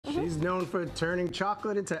She's known for turning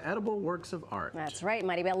chocolate into edible works of art. That's right.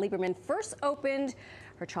 Maribel Lieberman first opened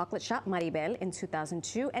her chocolate shop, Mariebelle, in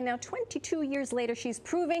 2002. And now 22 years later, she's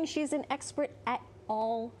proving she's an expert at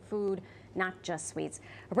all food, not just sweets.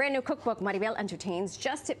 A brand new cookbook, Mariebelle Entertains,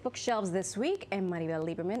 just hit bookshelves this week. And Maribel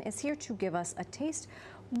Lieberman is here to give us a taste.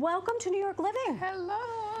 Welcome to New York Living.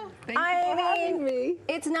 Hello. Thank you for having me.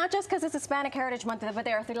 It's not just because it's Hispanic Heritage Month, but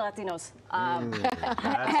there are 3 Latinos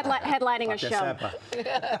headlining a show.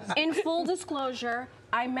 In full disclosure,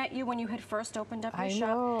 I met you when you had first opened up your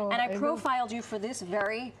shop, and I profiled you for this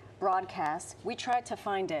very broadcast. We tried to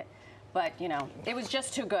find it, but you know, it was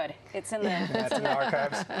just too good. It's in the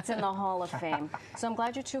archives. It's in the Hall of Fame. So I'm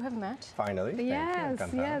glad you two have met. Finally. Yes,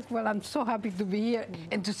 yes. Well, I'm so happy to be here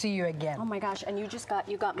and to see you again. Oh my gosh! And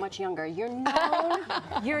you got much younger.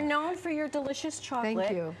 You're known for your delicious chocolate.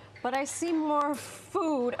 Thank you. But I see more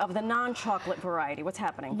food of the non-chocolate variety. What's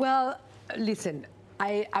happening? Well, listen,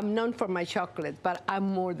 I'm known for my chocolate, but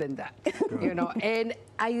I'm more than that. You know, and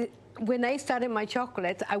when I started my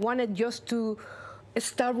chocolate, I wanted just to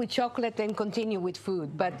start with chocolate and continue with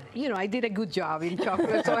food. But, you know, I did a good job in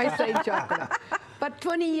chocolate, so I say chocolate. But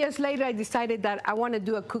 20 years later, I decided that I want to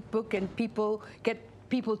do a cookbook and get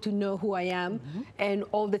people to know who I am and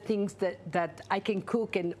all the things that I can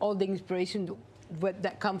cook and all the inspiration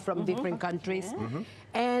that come from different countries.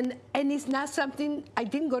 And it's not something, I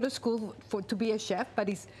didn't go to school to be a chef, but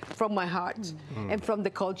it's from my heart and from the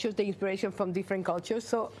cultures, the inspiration from different cultures.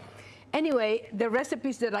 So anyway, the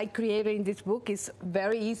recipes that I created in this book is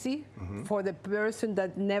very easy for the person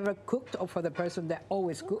that never cooked or for the person that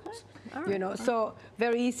always cooked. You know, so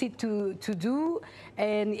very easy to do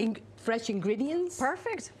and fresh ingredients.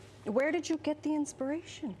 Perfect. Where did you get the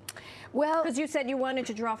inspiration? Well, because you said you wanted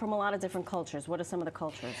to draw from a lot of different cultures. What are some of the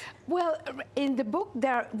cultures? Well, in the book,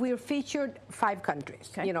 we're featured 5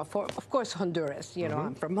 countries. Okay. You know, of course, Honduras. You know,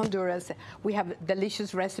 I'm from Honduras. We have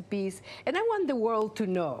delicious recipes, and I want the world to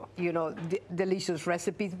know, you know, delicious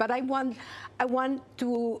recipes. But I want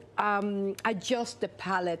to adjust the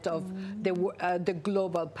palette of the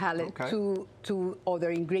global palette to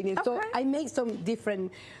other ingredients. So I make some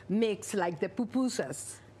different mix, like the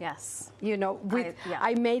pupusas. Yes. You know,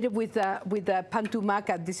 I made it with the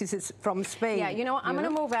pantumaca. This is from Spain. Yeah, you know, I'm going to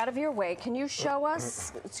move out of your way. Can you show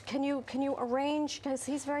us, can you arrange, because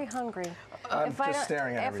he's very hungry. I'm just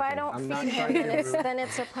staring at everything. If I don't feed him, then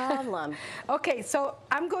it's a problem. Okay, so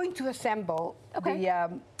I'm going to assemble the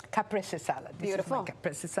caprese salad. This is my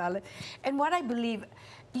caprese salad. And what I believe,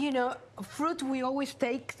 you know, fruit we always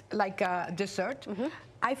take like a dessert.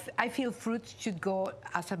 I feel fruits should go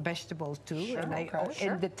as a vegetable too,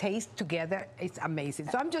 and the taste together is amazing.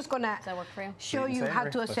 So I'm just gonna show you how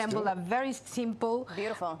to assemble a very simple,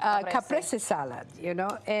 beautiful caprese salad. You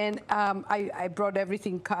know, and I brought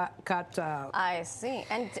everything cut. I see,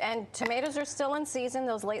 and tomatoes are still in season.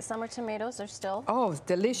 Those late summer tomatoes are still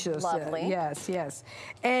delicious. Lovely. Yes, yes.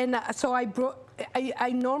 And so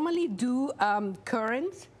I normally do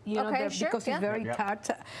currants. You know, because it's very tart.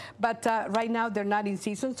 But right now they're not in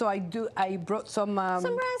season, so I brought some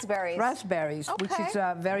raspberries. Raspberries, which is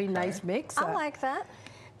a very nice mix. I like that.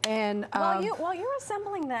 And while you're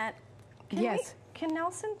assembling that, can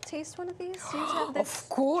Nelson taste one of these? Do you have this? Of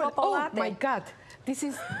course. Chocolate? Oh my God! This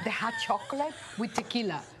is the hot chocolate with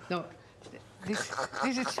tequila. No, this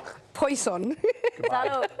is poison.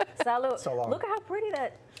 Salud, salud. So long. Look at how pretty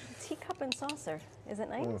that teacup and saucer. Is it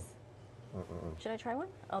nice? Should I try one?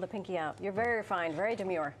 Oh, the pinky out. You're very refined, very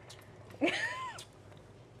demure.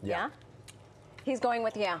 Yeah? He's going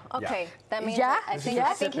with Okay, that means I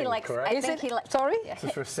think he likes. Sorry? This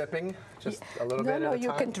is for sipping, just a little bit at a time. No,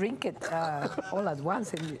 you can drink it all at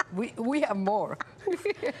once, and we have more.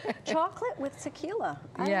 Chocolate with tequila.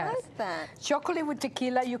 I like that. Chocolate with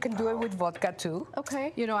tequila. You can do it with vodka too.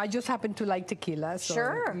 Okay. You know, I just happen to like tequila,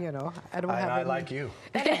 so you know, I don't have. I like you.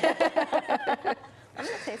 I'm gonna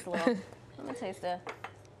taste a little. I'm gonna taste it.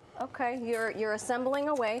 Okay, you're assembling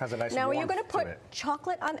away. Has a nice now, are you warmth going to put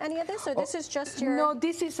chocolate on any of this, or this is just your? No,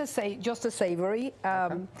 this is just a savory.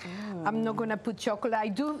 I'm not going to put chocolate. I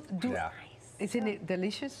do. Yeah. Isn't it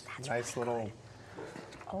delicious? That's nice little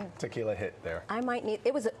tequila hit there. I might need.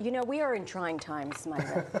 It was. You know, we are in trying times,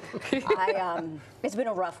 Maribel. It's been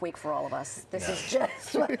a rough week for all of us. This is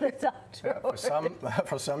just what the doctor.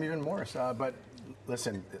 For some even more. But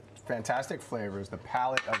listen, fantastic flavors. The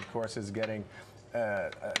palate, of course, is getting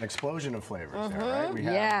an explosion of flavors there, right?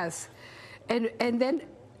 Yes. And then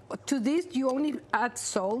to this, you only add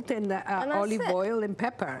salt and olive oil and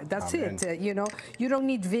pepper. That's it. You know, you don't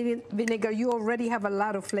need vinegar. You already have a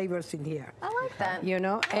lot of flavors in here. I like that. You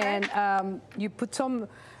know, and you put some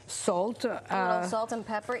salt. A little salt and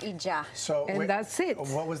pepper y ya. So And that's it.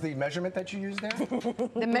 What was the measurement that you used there?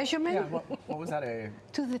 The measurement? Yeah, what was that?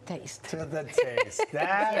 To the taste. To the taste.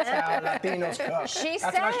 That's how Latinos cook. She That's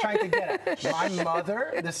what I was said trying to get at. My mother,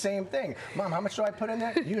 the same thing. Mom, how much do I put in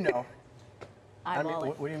there? You know. I mean,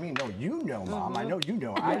 what do you mean? No, you know, Mom. I know you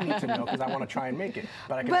know. I need to know because I want to try and make it.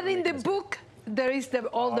 But in the book, there is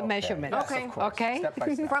all the meameasurements. Yes, Okay. of course. Okay. Step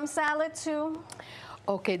by step. From salad to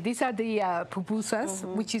Okay, these are the pupusas,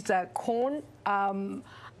 which is a corn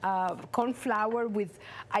flour with.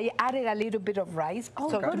 I added a little bit of rice Oh,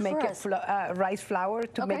 to good make for it us. rice flour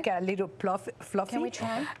to Okay. make it a little fluffy. Can we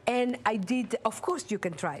try? And I did, of course you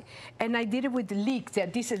can try. And I did it with the leeks.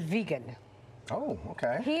 That this is vegan. Oh,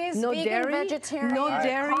 okay. he is No vegan, dairy, vegetarian, no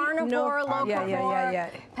dairy, carnivore, no- locavore, yeah.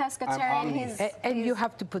 pescatarian. omni. And you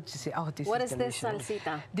have to put this. Oh, this What is is this delicious.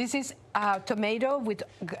 salsita? This is tomato with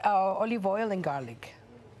olive oil and garlic.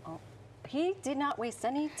 He did not waste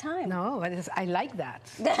any time. No, I like that.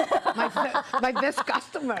 my best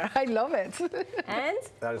customer. I love it. And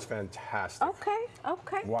That is fantastic.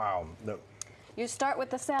 okay. Wow. You start with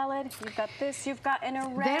the salad. You've got this. You've got an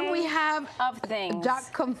array. Then we have of things. duck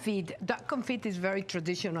confit. Duck confit is very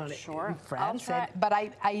traditional Sure. in France, I'll try. but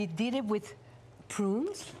I did it with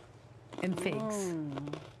prunes and figs.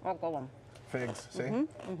 Oh, go on. Figs, see?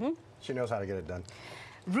 She knows how to get it done.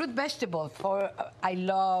 Root vegetable I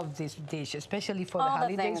love this dish, especially for the All the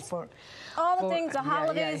holidays. things. All the things, the yeah,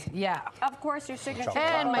 holidays. Yeah. Of course, your signature.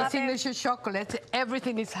 And my Love it. signature chocolate.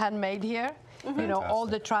 Everything is handmade here. You know, all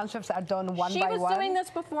the transfers are done one She by was one. doing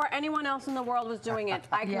this before anyone else in the world was doing it.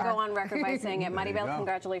 I can Yeah. go on record by saying it. There you Maribel, go.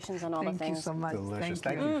 congratulations on all the Thank you things. so much. Delicious.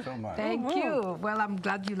 Thank Thank you so much. Thank you. Well, I'm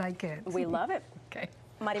glad you like it. We love it. Okay.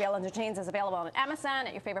 Mariebelle Entertains is available on Amazon,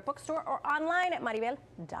 at your favorite bookstore, or online at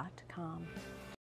maribel.com.